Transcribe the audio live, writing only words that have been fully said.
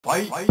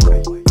Fight.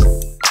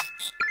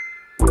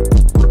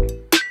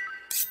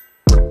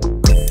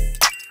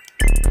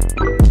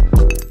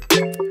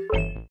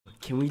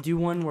 Can we do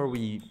one where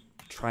we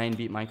try and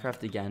beat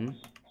Minecraft again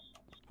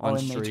on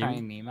stream? And they try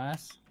and meme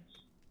us?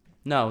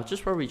 No,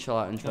 just where we chill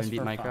out and try and beat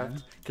Minecraft.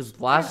 Fun.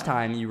 Because last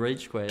time you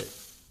rage quit.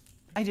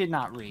 I did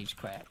not rage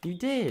quit. You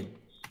did.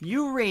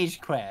 You rage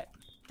quit.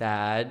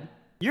 Dad.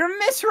 You're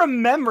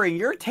misremembering.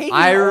 You're taking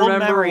I old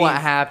remember memories. what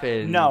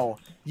happened. No,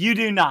 you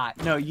do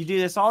not. No, you do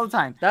this all the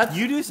time. That's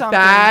you do something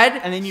bad.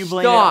 and then you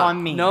blame Stop. it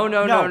on me. No. You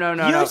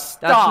That's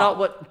not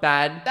what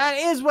bad. That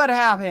is what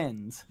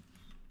happens.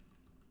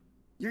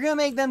 You're gonna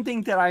make them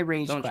think that I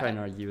rage quit. Don't try and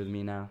argue with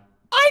me now.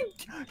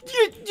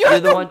 You're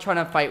the one trying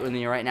to fight with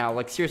me right now.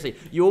 Like, seriously,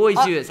 you always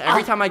do this.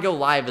 Every time I go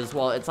live as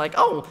well, it's like,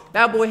 oh,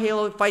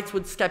 Badboyhalo fights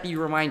with Skeppy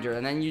reminder.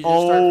 And then you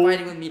just start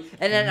fighting with me.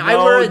 And then I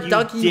wear a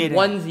ducky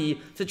onesie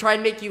to try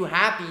and make you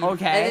happy.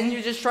 Okay. And then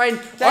you just try and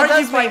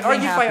argue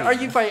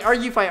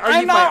fight.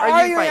 I'm not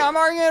arguing. I'm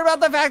arguing about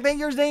the fact that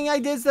you're saying I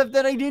did stuff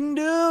that I didn't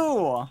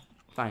do.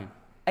 Fine.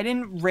 I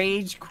didn't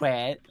rage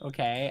quit,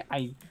 okay?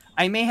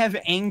 I may have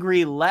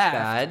angry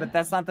left, but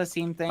that's not the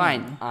same thing.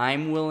 Fine.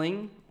 I'm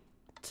willing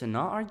to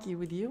not argue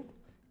with you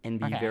and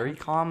be very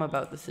calm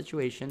about the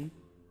situation.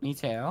 Me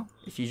too.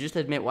 If you just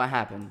admit what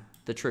happened,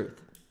 the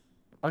truth.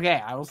 Okay,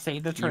 I will say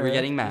the truth. You were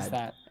getting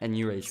mad and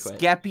you rage quit.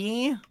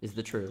 Skeppy is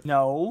the truth.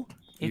 No.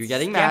 You're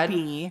getting mad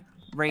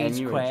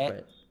rage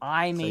quit.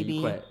 I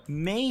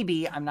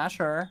maybe, I'm not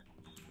sure,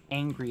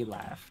 angry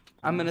left.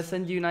 I'm gonna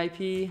send you an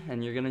IP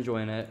and you're gonna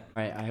join it.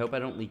 Alright, I hope I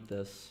don't leak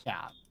this.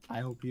 Yeah,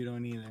 I hope you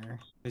don't either.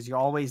 Because you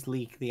always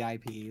leak the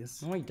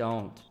IPs. No, I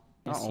don't.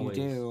 Not yes, always.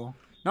 You do.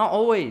 Not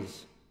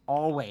always.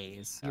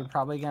 Always. You're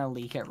probably gonna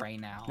leak it right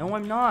now. No,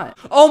 I'm not.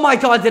 Oh my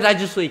god, did I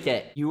just leak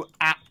it?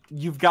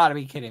 You've got to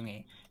be kidding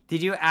me.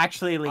 Did you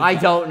actually leak it? I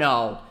don't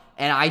know.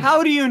 And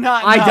How do you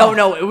not know? I don't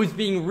know. It was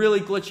being really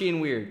glitchy and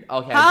weird.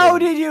 Okay. How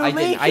did you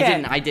leak it?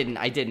 I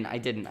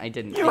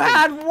didn't. You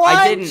had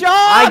one job,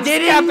 I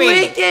didn't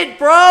leak it,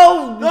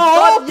 bro. The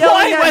whole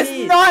point was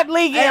not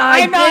leak it.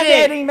 I'm not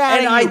getting mad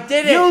at you. And I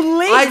did it. You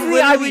leaked I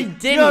literally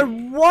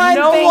didn't.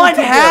 No one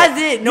has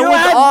it. No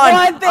one's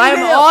on.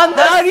 I'm on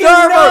the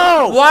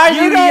server. Why are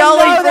you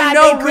yelling for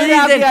no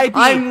reason?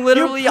 I'm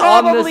literally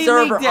on the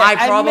server. I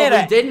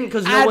probably didn't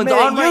because no one's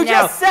on right now. You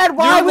just said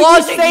why would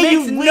you say you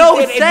leaked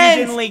it if you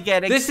didn't leak it?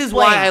 This is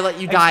why I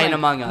let you die in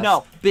Among Us.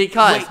 No.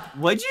 Because. Wait,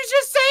 what'd you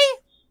just say?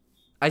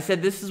 I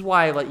said this is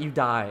why I let you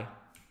die.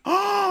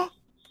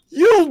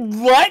 You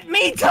let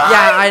me die?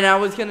 Yeah, and I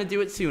was gonna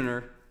do it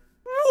sooner.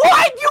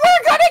 What? You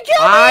were gonna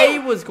kill me? I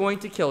was going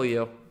to kill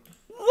you.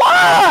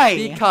 Why?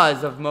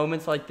 Because of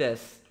moments like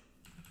this.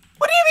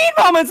 What do you mean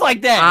moments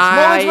like this?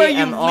 Moments where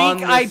you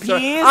leak IPs?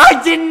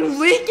 I didn't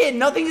leak it.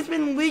 Nothing has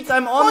been leaked.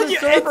 I'm on the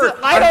server.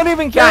 I don't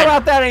even care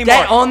about that anymore.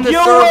 Get on the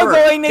server. You were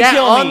going to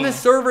kill me. On the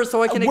server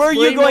so I can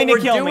explain what we're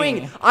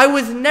doing. I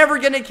was never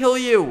going to kill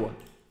you.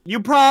 You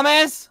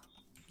promise?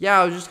 Yeah,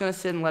 I was just going to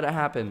sit and let it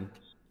happen.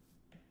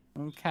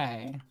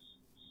 Okay.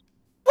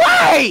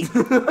 Wait!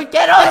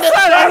 Get on the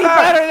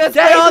server!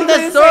 Get on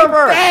the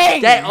server!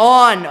 Get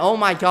on! Oh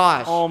my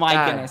gosh. Oh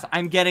my goodness.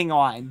 I'm getting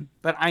on.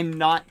 But I'm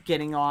not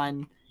getting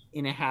on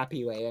in a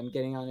happy way. I'm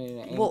getting on in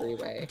an angry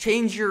way.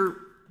 Change your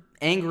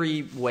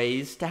angry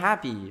ways to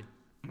happy.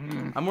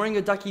 I'm wearing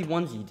a ducky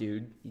onesie,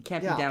 dude. You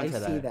can't be down to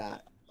that. I see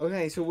that.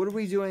 Okay, so what are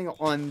we doing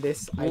on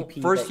this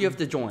IP? First you have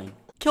to join.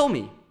 Kill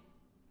me.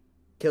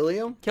 Kill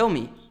you? Kill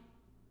me.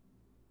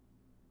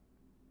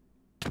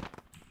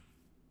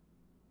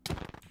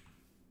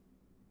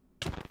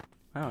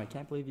 Wow, I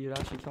can't believe you'd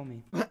actually kill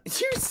me.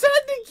 You said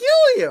to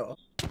kill you!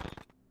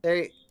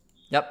 There.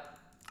 Yep.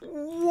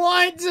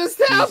 What just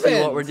happened? Do you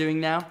see what we're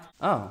doing now?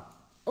 Oh.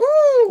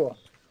 Ooh!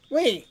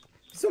 Wait,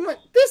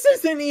 this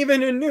isn't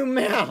even a new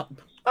map!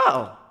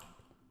 Oh.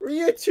 Were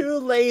you too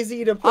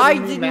lazy to put a new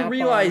map on? I didn't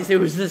realize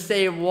it was the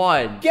same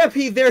one.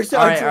 Skeppy, there's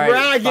a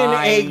dragon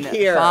egg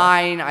here.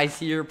 Fine, I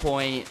see your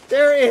point.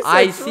 There is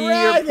a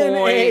dragon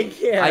egg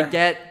here.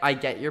 I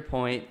get your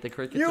point. The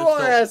crickets you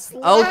are are still...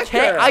 a slacker.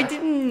 Okay, I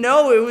didn't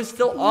know it was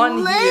still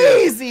on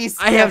lazy here.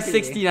 Skeppy. I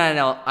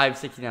have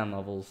 69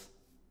 levels.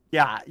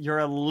 Yeah, you're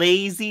a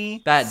lazy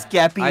Bad.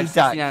 Skeppy I have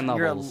 69 duck.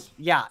 levels.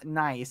 Yeah,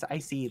 nice. I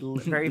see.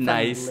 Very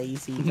nice.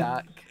 Lazy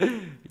duck.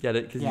 Get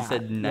it? Because you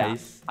said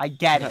nice. Yeah. I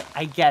get it.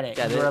 I get it.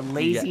 Get you're it? a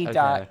lazy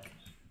duck,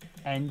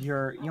 and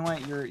you're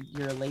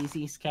a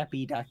lazy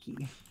Skeppy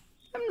ducky.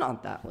 I'm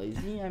not that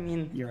lazy. I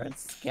mean, you're a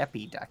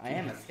Skeppy ducky. I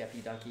am a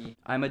Skeppy ducky.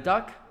 I'm a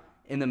duck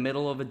in the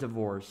middle of a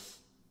divorce.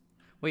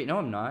 Wait, no,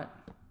 I'm not.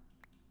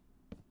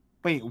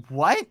 Wait,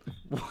 what?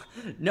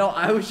 No,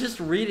 I was just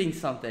reading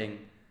something.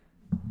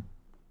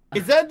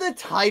 Is that the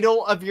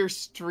title of your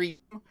stream?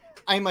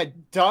 I'm a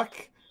duck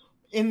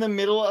in the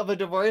middle of a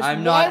divorce?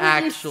 I'm not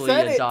actually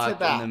a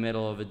duck in the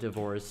middle of a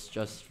divorce,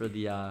 just for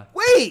the,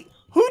 Wait!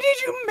 Who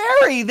did you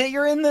marry that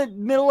you're in the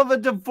middle of a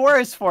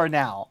divorce for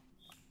now?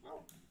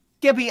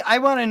 Skeppy, I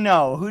want to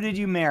know, who did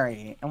you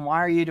marry, and why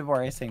are you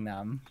divorcing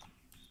them?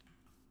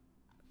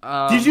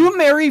 Did you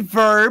marry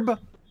Verb?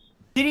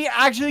 Did he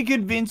actually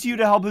convince you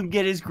to help him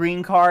get his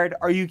green card?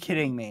 Are you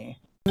kidding me?